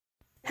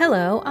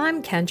Hello,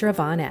 I'm Kendra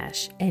Von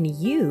Esch, and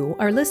you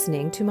are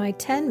listening to my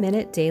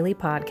 10-minute daily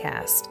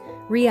podcast,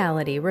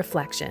 Reality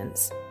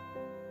Reflections.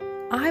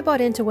 I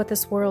bought into what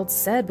this world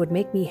said would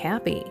make me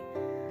happy.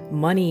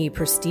 Money,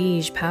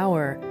 prestige,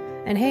 power.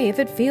 And hey, if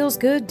it feels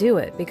good, do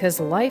it, because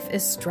life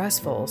is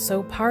stressful,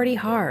 so party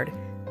hard.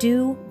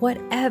 Do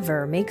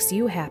whatever makes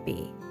you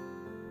happy.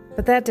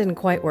 But that didn't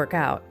quite work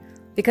out,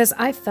 because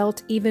I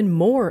felt even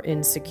more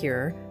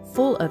insecure,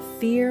 full of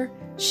fear,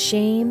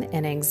 shame,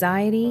 and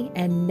anxiety,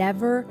 and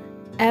never,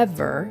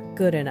 ever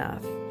good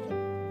enough.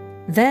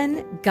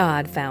 Then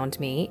God found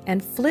me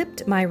and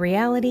flipped my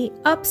reality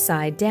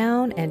upside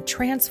down and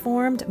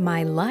transformed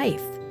my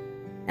life.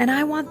 And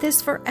I want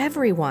this for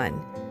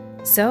everyone.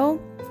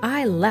 So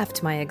I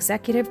left my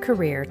executive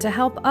career to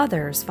help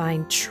others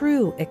find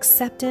true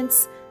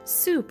acceptance,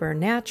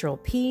 supernatural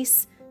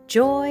peace,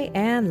 joy,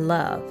 and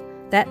love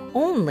that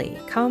only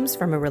comes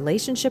from a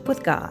relationship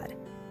with God.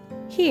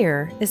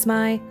 Here is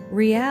my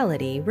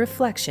reality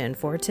reflection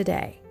for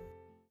today.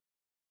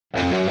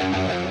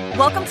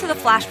 Welcome to the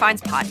Flash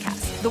Finds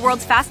Podcast, the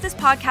world's fastest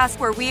podcast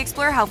where we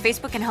explore how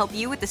Facebook can help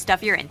you with the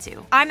stuff you're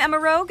into. I'm Emma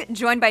Rogue,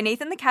 joined by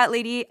Nathan the Cat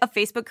Lady, a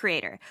Facebook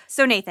creator.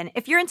 So Nathan,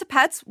 if you're into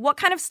pets, what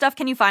kind of stuff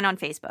can you find on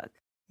Facebook?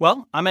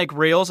 Well, I make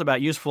reels about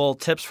useful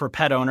tips for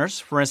pet owners.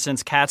 For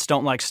instance, cats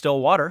don't like still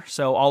water,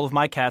 so all of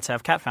my cats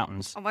have cat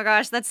fountains. Oh my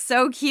gosh, that's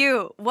so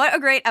cute. What a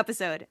great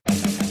episode.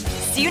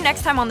 See you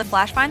next time on the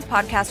Flash Finds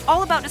Podcast,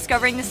 all about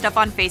discovering the stuff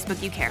on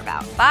Facebook you care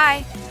about.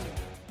 Bye.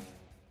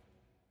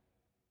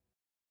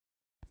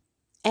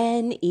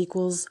 N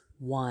equals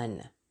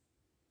 1.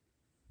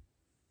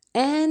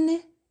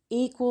 N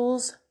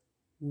equals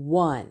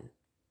 1.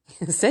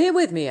 Say it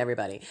with me,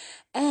 everybody.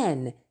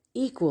 N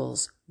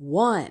equals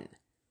 1.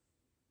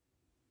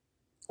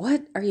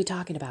 What are you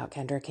talking about,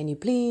 Kendra? Can you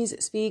please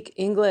speak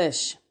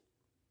English?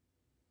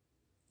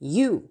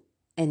 You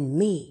and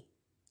me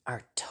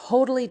are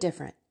totally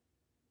different.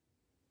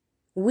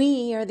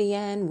 We are the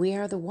N, we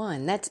are the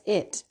 1. That's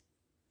it.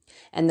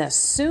 And the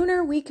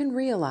sooner we can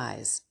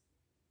realize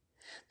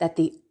that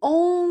the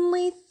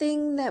only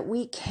thing that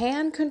we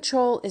can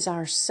control is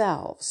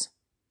ourselves,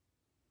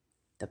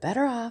 the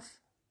better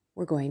off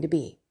we're going to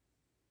be.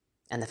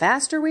 And the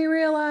faster we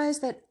realize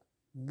that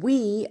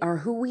we are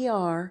who we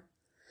are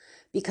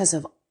because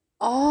of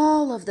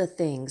all of the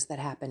things that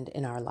happened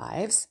in our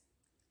lives,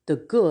 the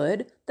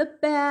good, the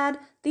bad,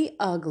 the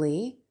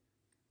ugly,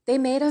 they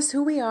made us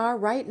who we are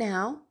right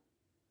now.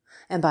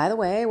 And by the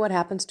way, what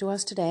happens to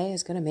us today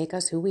is going to make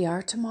us who we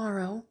are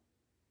tomorrow.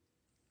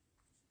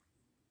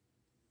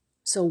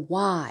 So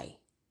why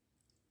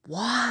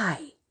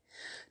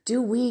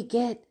do we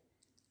get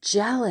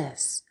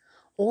jealous?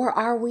 Or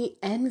are we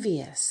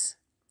envious?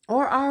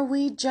 Or are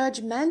we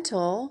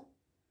judgmental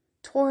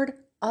toward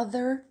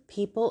other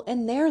people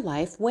in their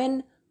life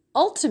when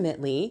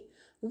ultimately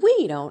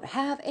we don't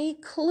have a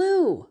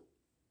clue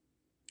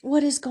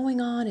what is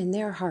going on in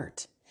their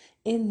heart,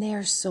 in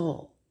their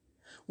soul,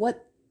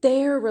 what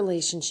their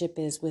relationship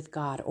is with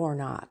God or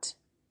not?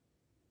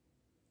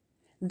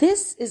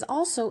 This is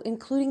also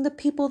including the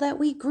people that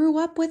we grew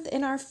up with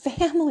in our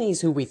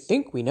families who we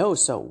think we know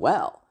so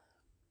well,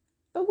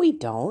 but we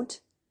don't.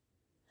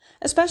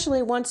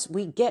 Especially once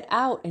we get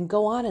out and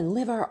go on and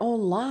live our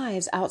own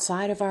lives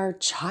outside of our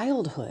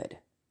childhood.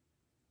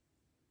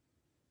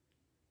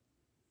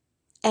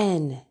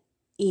 N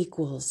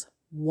equals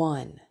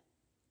 1.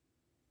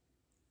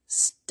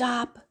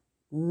 Stop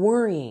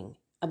worrying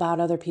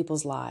about other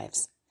people's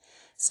lives.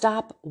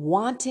 Stop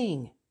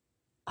wanting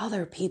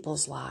other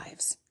people's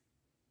lives.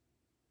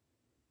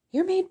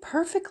 You're made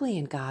perfectly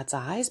in God's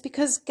eyes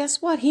because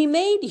guess what? He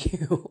made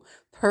you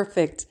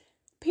perfect,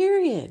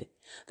 period.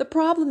 The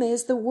problem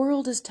is the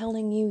world is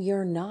telling you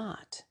you're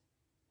not.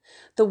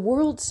 The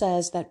world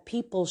says that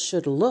people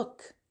should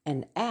look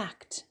and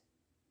act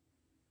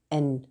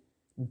and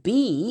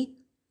be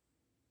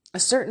a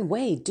certain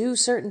way, do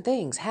certain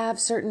things, have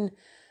certain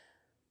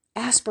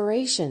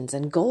aspirations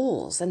and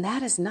goals, and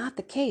that is not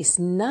the case.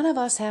 None of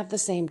us have the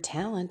same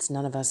talents.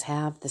 None of us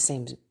have the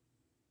same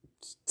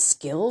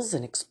skills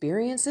and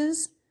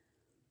experiences.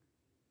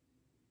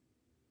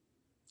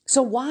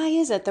 So why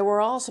is it that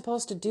we're all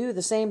supposed to do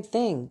the same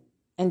thing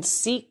and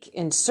seek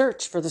and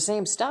search for the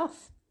same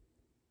stuff?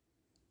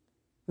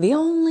 The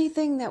only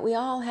thing that we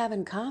all have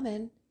in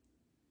common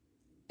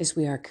is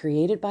we are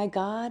created by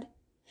God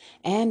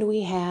and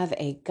we have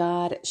a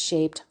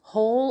God-shaped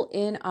hole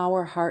in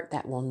our heart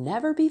that will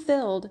never be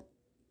filled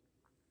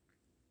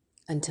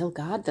until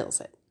God fills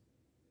it.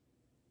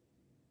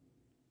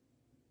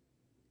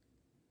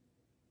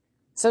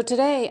 So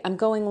today I'm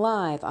going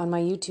live on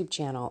my YouTube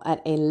channel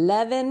at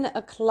 11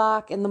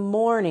 o'clock in the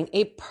morning.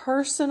 A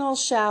personal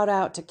shout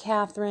out to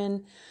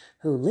Catherine,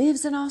 who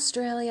lives in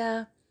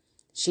Australia.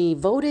 She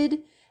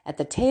voted at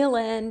the tail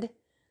end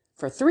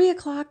for 3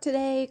 o'clock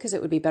today because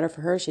it would be better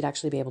for her. She'd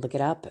actually be able to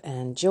get up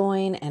and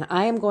join. And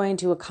I am going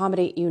to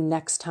accommodate you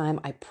next time,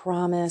 I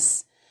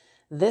promise.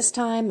 This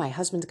time my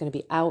husband's going to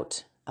be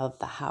out of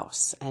the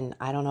house. And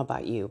I don't know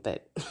about you,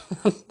 but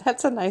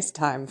that's a nice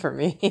time for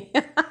me.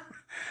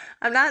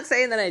 I'm not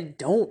saying that I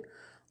don't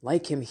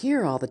like him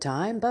here all the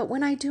time, but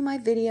when I do my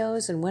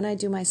videos and when I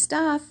do my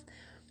stuff,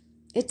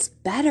 it's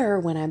better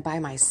when I'm by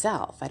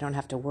myself. I don't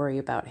have to worry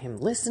about him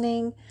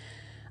listening.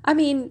 I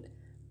mean,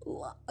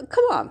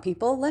 come on,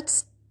 people.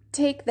 Let's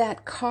take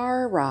that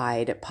car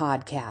ride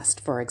podcast,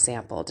 for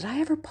example. Did I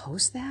ever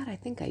post that? I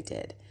think I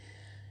did.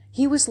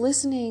 He was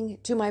listening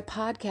to my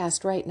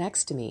podcast right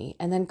next to me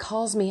and then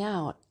calls me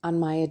out on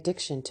my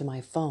addiction to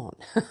my phone.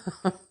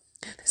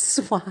 This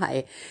is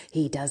why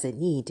he doesn't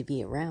need to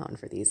be around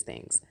for these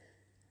things.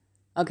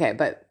 Okay,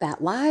 but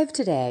that live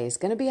today is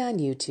going to be on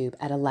YouTube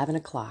at 11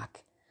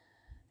 o'clock.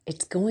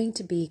 It's going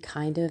to be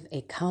kind of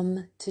a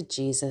come to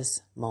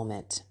Jesus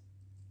moment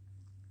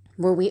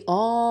where we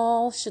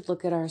all should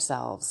look at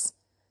ourselves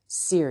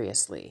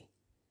seriously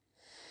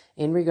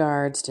in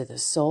regards to the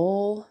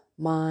soul,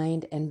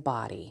 mind, and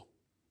body.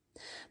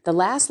 The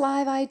last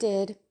live I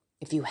did,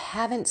 if you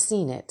haven't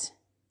seen it,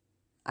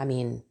 I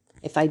mean,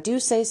 if I do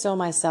say so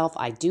myself,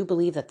 I do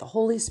believe that the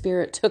Holy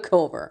Spirit took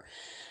over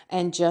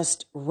and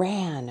just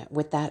ran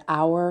with that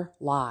hour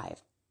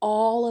live,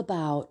 all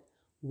about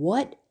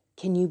what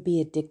can you be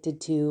addicted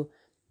to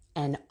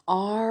and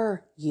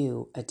are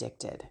you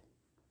addicted?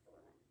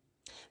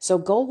 So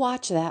go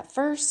watch that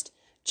first.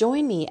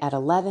 Join me at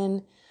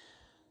 11.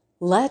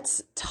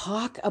 Let's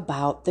talk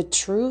about the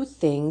true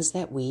things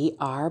that we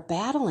are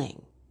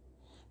battling.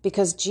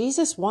 Because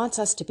Jesus wants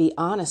us to be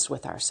honest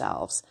with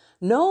ourselves.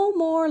 No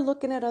more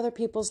looking at other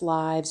people's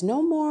lives.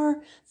 No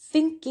more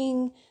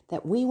thinking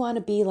that we want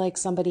to be like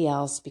somebody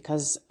else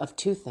because of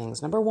two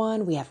things. Number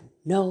one, we have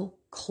no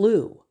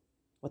clue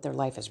what their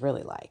life is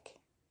really like.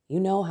 You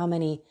know how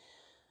many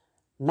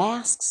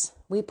masks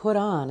we put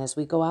on as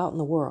we go out in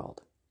the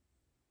world.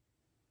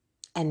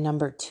 And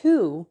number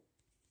two,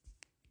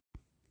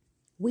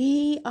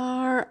 we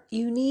are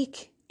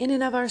unique in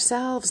and of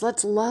ourselves.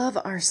 Let's love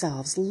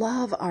ourselves,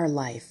 love our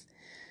life.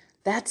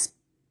 That's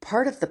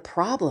part of the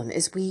problem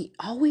is we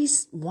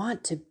always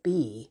want to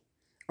be,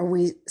 or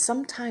we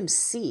sometimes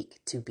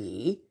seek to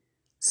be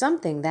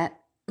something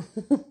that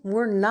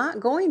we're not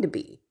going to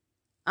be.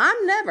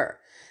 I'm never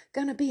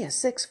going to be a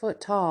 6 foot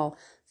tall,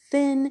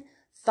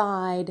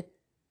 thin-thighed,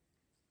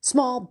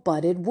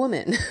 small-butted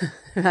woman.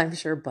 I'm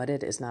sure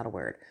butted is not a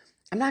word.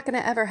 I'm not going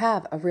to ever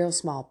have a real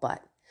small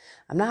butt.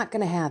 I'm not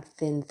going to have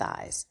thin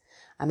thighs.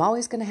 I'm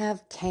always going to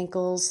have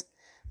cankles,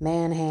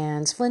 man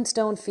hands,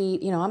 Flintstone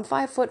feet. I'm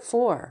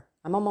 5'4".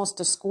 I'm almost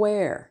a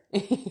square.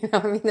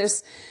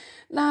 There's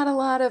not a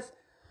lot of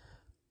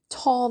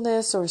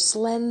tallness or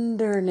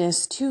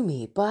slenderness to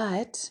me,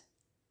 but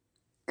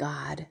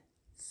God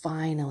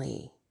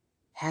finally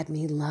had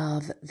me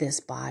love this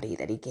body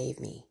that he gave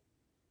me.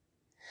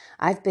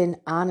 I've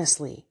been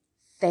honestly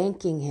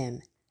thanking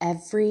him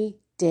every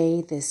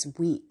day this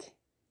week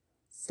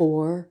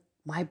for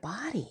my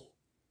body.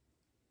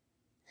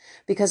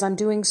 Because I'm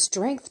doing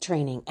strength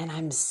training and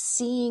I'm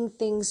seeing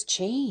things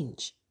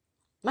change.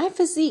 My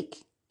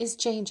physique is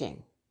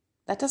changing.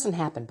 That doesn't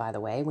happen, by the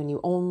way, when you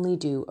only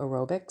do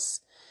aerobics,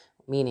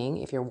 meaning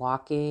if you're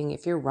walking,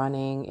 if you're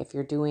running, if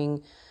you're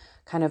doing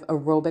kind of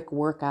aerobic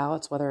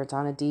workouts, whether it's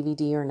on a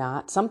DVD or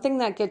not, something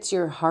that gets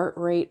your heart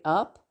rate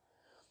up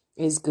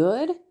is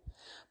good.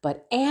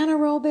 But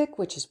anaerobic,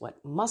 which is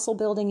what muscle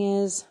building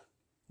is,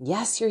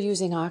 yes, you're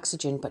using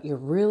oxygen, but you're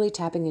really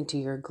tapping into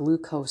your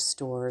glucose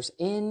stores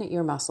in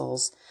your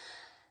muscles.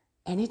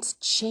 And it's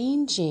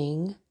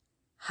changing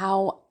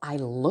how I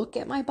look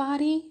at my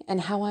body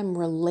and how I'm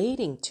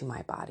relating to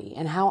my body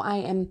and how I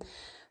am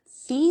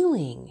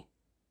feeling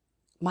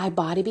my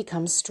body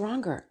become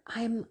stronger.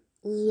 I'm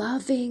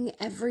loving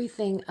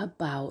everything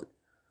about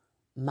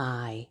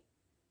my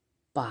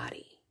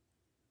body.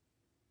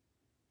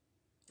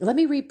 Let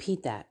me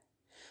repeat that.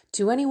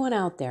 To anyone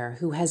out there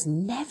who has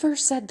never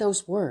said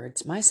those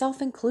words,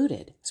 myself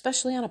included,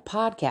 especially on a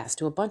podcast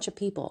to a bunch of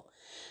people,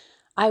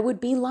 I would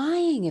be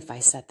lying if I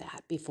said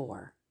that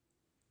before.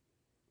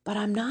 But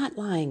I'm not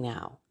lying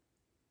now.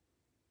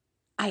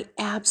 I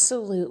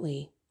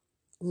absolutely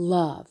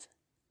love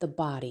the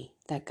body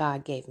that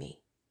God gave me.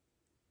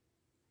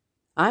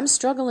 I'm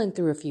struggling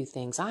through a few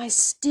things. I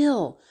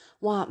still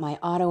want my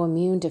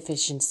autoimmune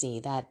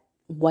deficiency, that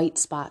white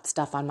spot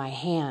stuff on my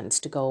hands,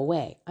 to go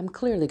away. I'm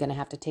clearly going to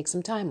have to take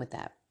some time with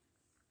that.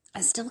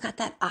 I still got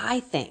that eye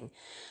thing,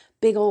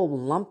 big old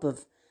lump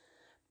of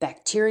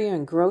bacteria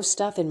and gross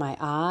stuff in my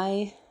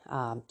eye,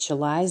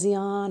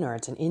 chalazion, or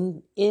it's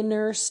an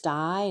inner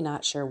sty,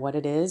 not sure what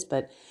it is,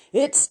 but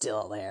it's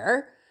still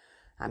there.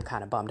 I'm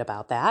kind of bummed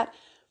about that.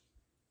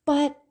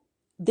 But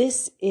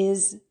this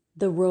is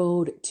the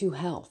road to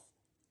health.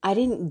 I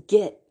didn't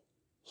get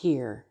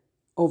here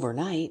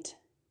overnight.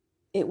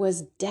 It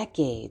was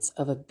decades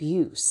of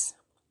abuse,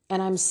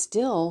 and I'm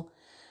still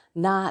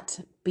not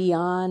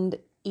beyond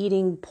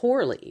eating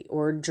poorly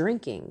or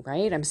drinking,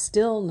 right? I'm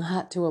still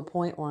not to a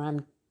point where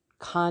I'm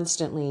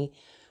constantly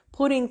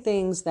putting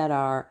things that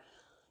are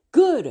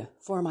good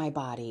for my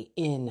body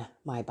in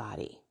my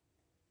body.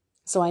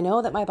 So I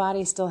know that my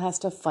body still has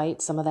to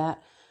fight some of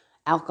that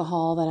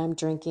alcohol that I'm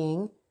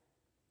drinking.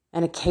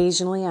 And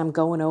occasionally I'm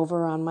going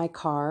over on my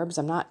carbs.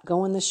 I'm not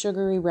going the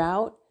sugary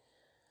route.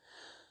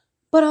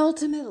 But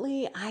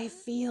ultimately, I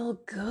feel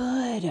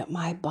good.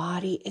 My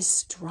body is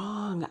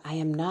strong. I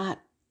am not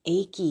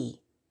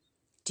achy.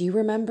 Do you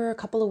remember a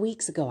couple of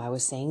weeks ago, I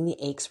was saying the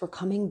aches were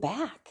coming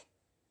back?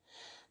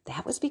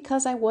 That was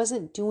because I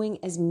wasn't doing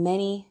as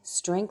many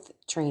strength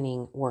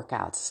training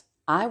workouts.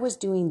 I was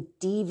doing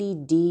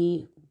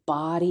DVD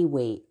body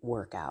weight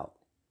workout,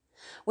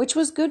 which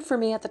was good for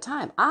me at the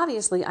time.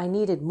 Obviously, I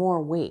needed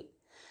more weight.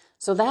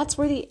 So that's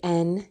where the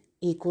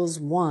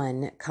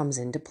N=1 comes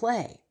into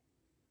play.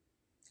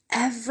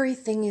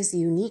 Everything is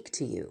unique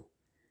to you.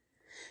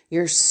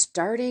 You're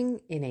starting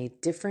in a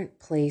different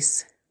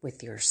place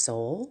with your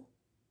soul.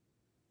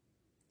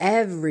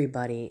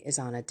 Everybody is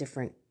on a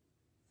different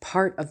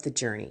part of the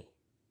journey.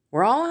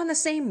 We're all on the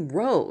same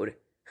road,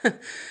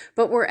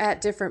 but we're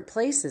at different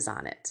places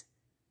on it.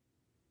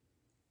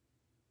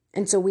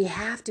 And so we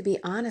have to be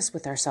honest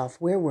with ourselves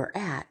where we're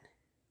at,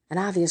 and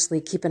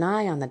obviously keep an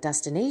eye on the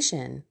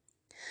destination,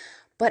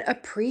 but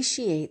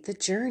appreciate the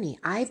journey.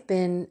 I've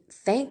been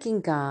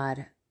thanking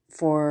God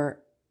for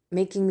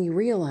making me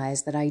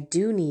realize that I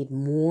do need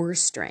more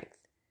strength,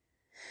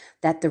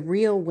 that the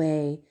real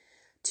way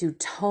to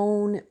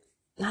tone,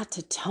 not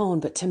to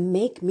tone, but to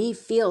make me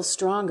feel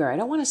stronger. I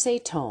don't want to say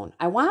tone.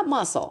 I want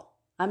muscle.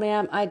 I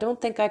mean, I don't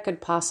think I could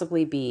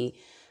possibly be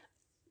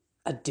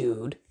a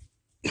dude.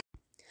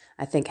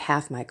 I think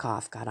half my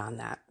cough got on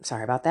that.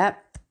 Sorry about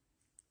that.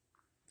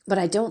 But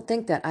I don't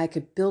think that I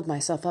could build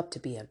myself up to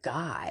be a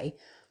guy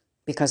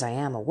because I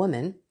am a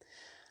woman.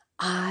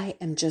 I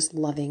am just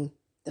loving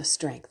the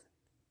strength.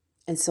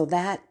 And so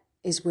that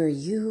is where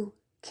you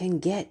can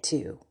get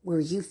to, where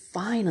you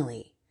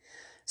finally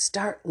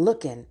start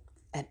looking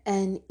at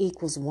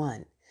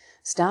N=1.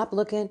 Stop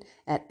looking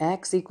at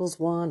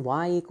X=1,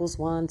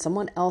 Y=1,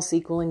 someone else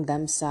equaling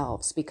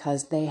themselves,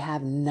 because they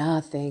have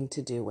nothing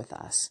to do with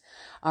us.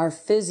 Our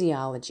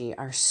physiology,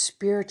 our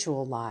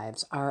spiritual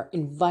lives, our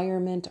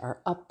environment,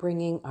 our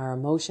upbringing, our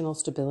emotional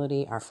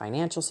stability, our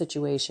financial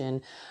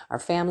situation, our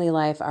family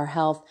life, our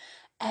health,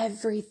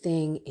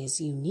 everything is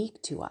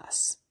unique to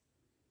us.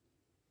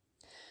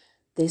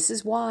 This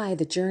is why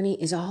the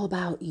journey is all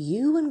about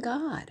you and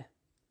God.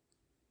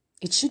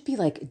 It should be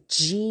like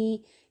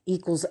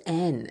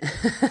G=N,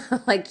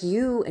 like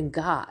you and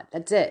God.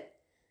 That's it.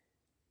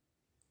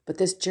 But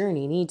this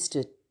journey needs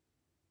to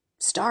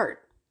start.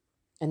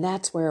 And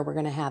that's where we're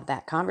going to have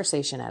that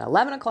conversation at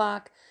 11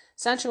 o'clock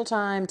Central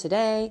Time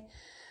today.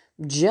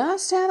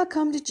 Just have a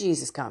come to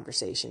Jesus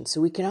conversation so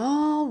we can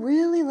all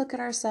really look at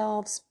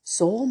ourselves,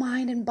 soul,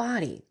 mind, and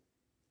body,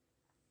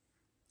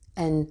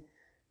 and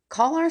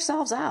call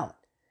ourselves out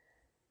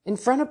in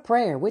front of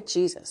prayer with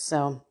Jesus.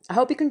 So I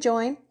hope you can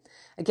join.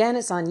 Again,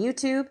 it's on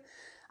YouTube.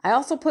 I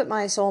also put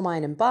my Soul,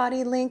 Mind, and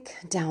Body link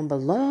down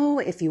below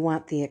if you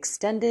want the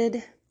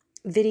extended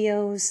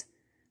videos.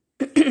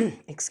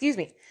 Excuse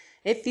me.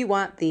 If you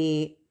want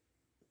the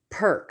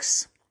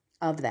perks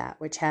of that,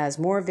 which has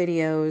more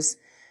videos.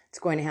 It's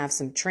going to have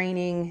some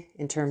training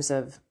in terms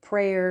of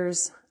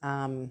prayers.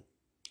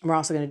 We're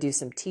also going to do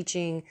some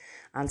teaching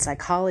on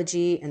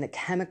psychology and the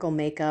chemical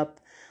makeup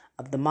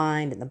of the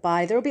mind and the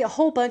body. There will be a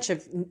whole bunch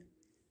of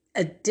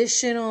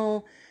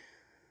additional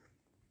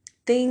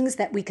things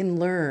that we can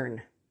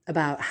learn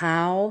about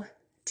how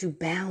to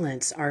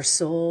balance our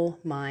soul,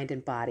 mind,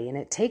 and body. And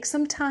it takes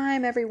some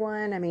time,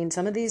 everyone. I mean,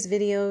 some of these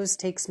videos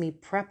takes me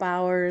prep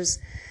hours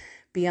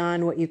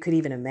beyond what you could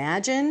even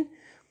imagine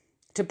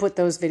to put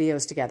those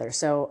videos together.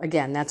 So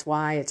again, that's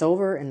why it's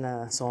over in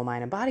the Soul,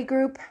 Mind, and Body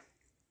group.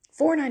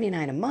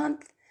 $4.99 a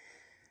month.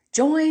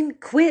 Join,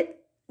 quit,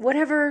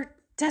 whatever,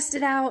 test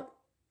it out.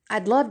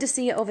 I'd love to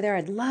see you over there.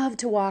 I'd love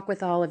to walk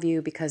with all of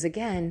you because,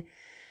 again,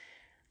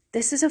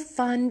 this is a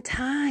fun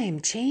time.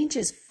 Change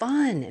is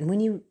fun. And when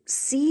you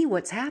see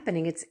what's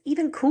happening, it's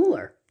even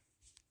cooler.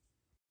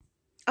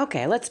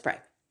 Okay, let's pray.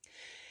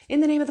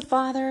 In the name of the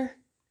Father,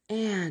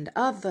 and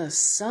of the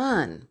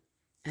Son,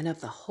 and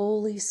of the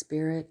Holy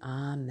Spirit.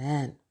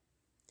 Amen.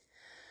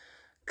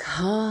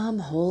 Come,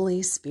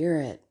 Holy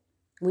Spirit.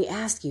 We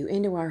ask you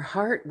into our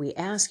heart. We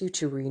ask you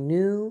to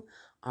renew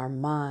our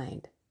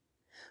mind,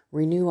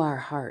 renew our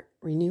heart,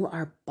 renew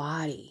our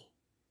body,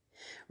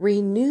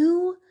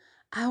 renew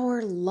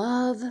our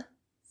love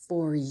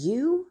for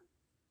you,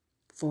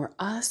 for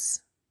us,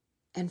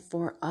 and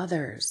for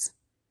others.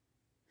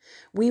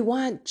 We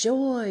want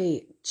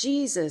joy,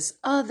 Jesus,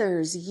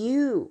 others,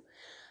 you.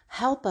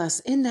 Help us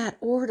in that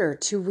order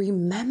to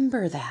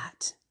remember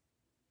that.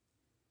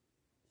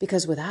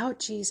 Because without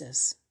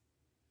Jesus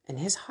and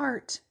his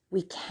heart,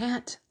 we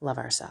can't love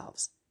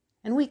ourselves.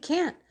 And we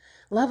can't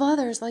love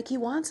others like he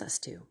wants us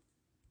to.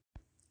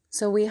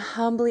 So we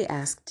humbly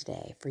ask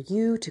today for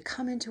you to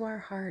come into our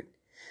heart,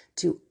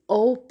 to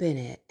open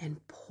it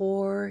and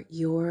pour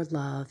your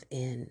love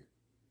in.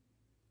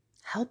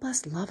 Help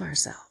us love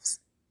ourselves.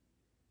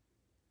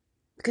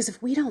 Because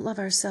if we don't love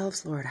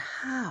ourselves, Lord,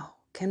 how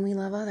can we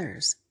love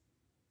others?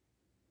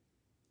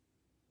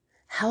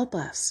 Help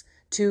us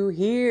to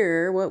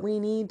hear what we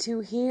need to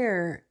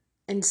hear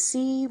and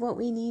see what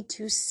we need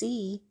to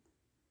see.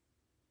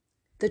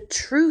 The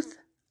truth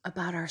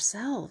about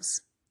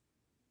ourselves.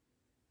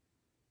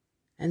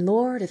 And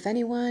Lord, if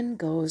anyone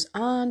goes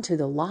on to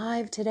the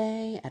live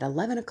today at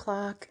 11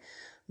 o'clock,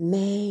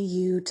 may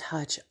you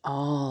touch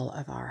all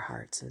of our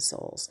hearts and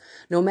souls,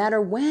 no matter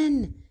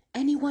when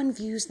anyone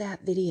views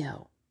that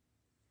video,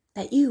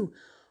 that you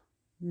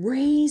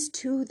raise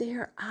to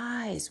their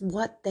eyes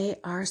what they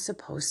are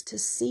supposed to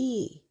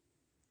see.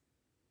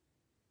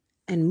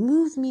 And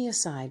move me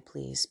aside,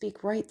 please.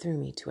 Speak right through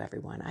me to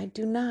everyone. I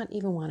do not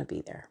even want to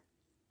be there.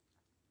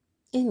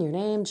 In your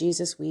name,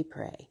 Jesus, we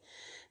pray.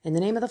 In the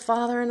name of the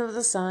Father, and of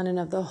the Son, and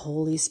of the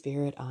Holy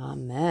Spirit.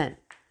 Amen.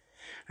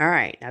 All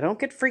right, now don't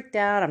get freaked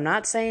out. I'm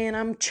not saying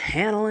I'm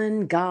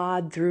channeling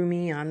God through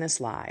me on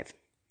this live.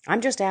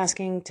 I'm just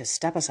asking to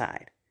step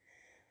aside.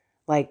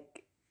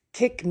 Like,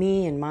 kick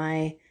me and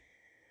my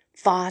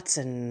thoughts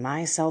and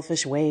my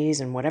selfish ways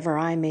and whatever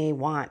I may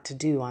want to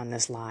do on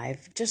this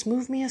live. Just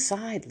move me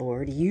aside,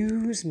 Lord.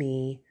 Use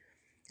me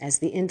as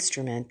the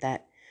instrument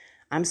that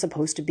I'm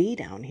supposed to be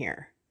down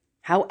here.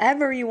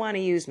 However you want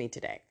to use me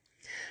today.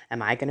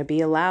 Am I going to be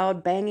a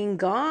loud banging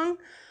gong,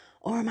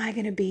 or am I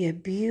going to be a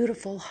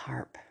beautiful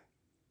harp?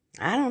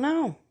 I don't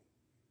know.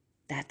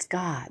 That's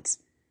God's.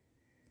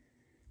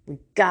 We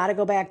got to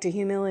go back to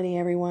humility,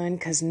 everyone,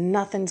 because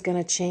nothing's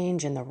going to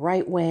change in the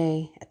right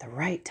way, at the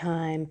right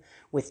time,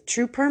 with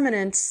true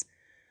permanence,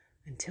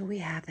 until we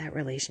have that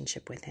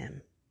relationship with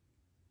Him.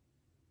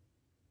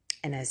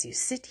 And as you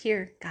sit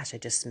here, gosh, I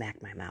just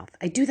smacked my mouth.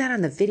 I do that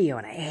on the video,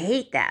 and I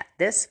hate that.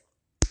 This,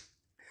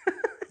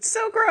 it's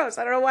so gross.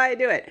 I don't know why I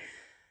do it.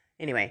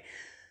 Anyway,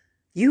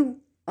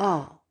 you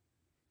all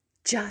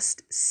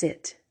just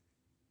sit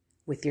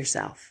with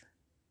yourself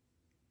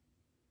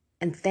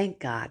and thank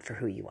God for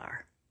who you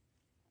are.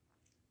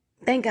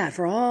 Thank God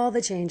for all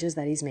the changes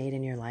that He's made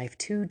in your life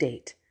to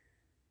date.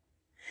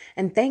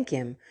 And thank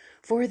Him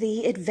for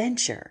the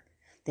adventure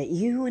that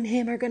you and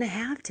Him are going to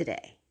have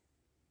today.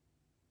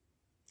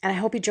 And I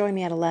hope you join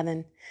me at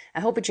 11.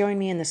 I hope you join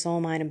me in the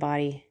Soul, Mind, and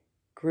Body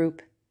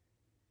group.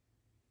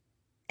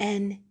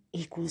 N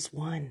equals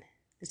 1.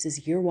 This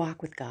is your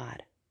walk with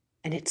God.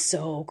 And it's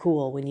so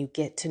cool when you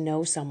get to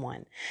know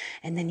someone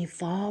and then you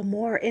fall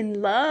more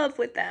in love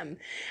with them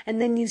and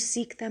then you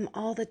seek them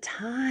all the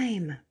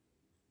time.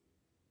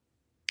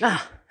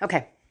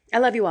 Okay. I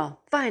love you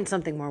all. Find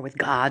something more with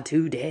God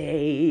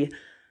today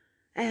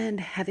and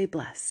have a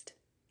blessed,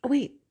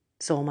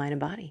 soul, mind, and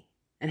body,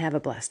 and have a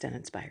blessed and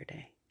inspired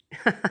day.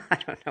 I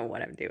don't know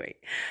what I'm doing.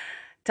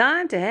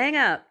 Time to hang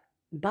up.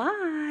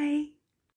 Bye.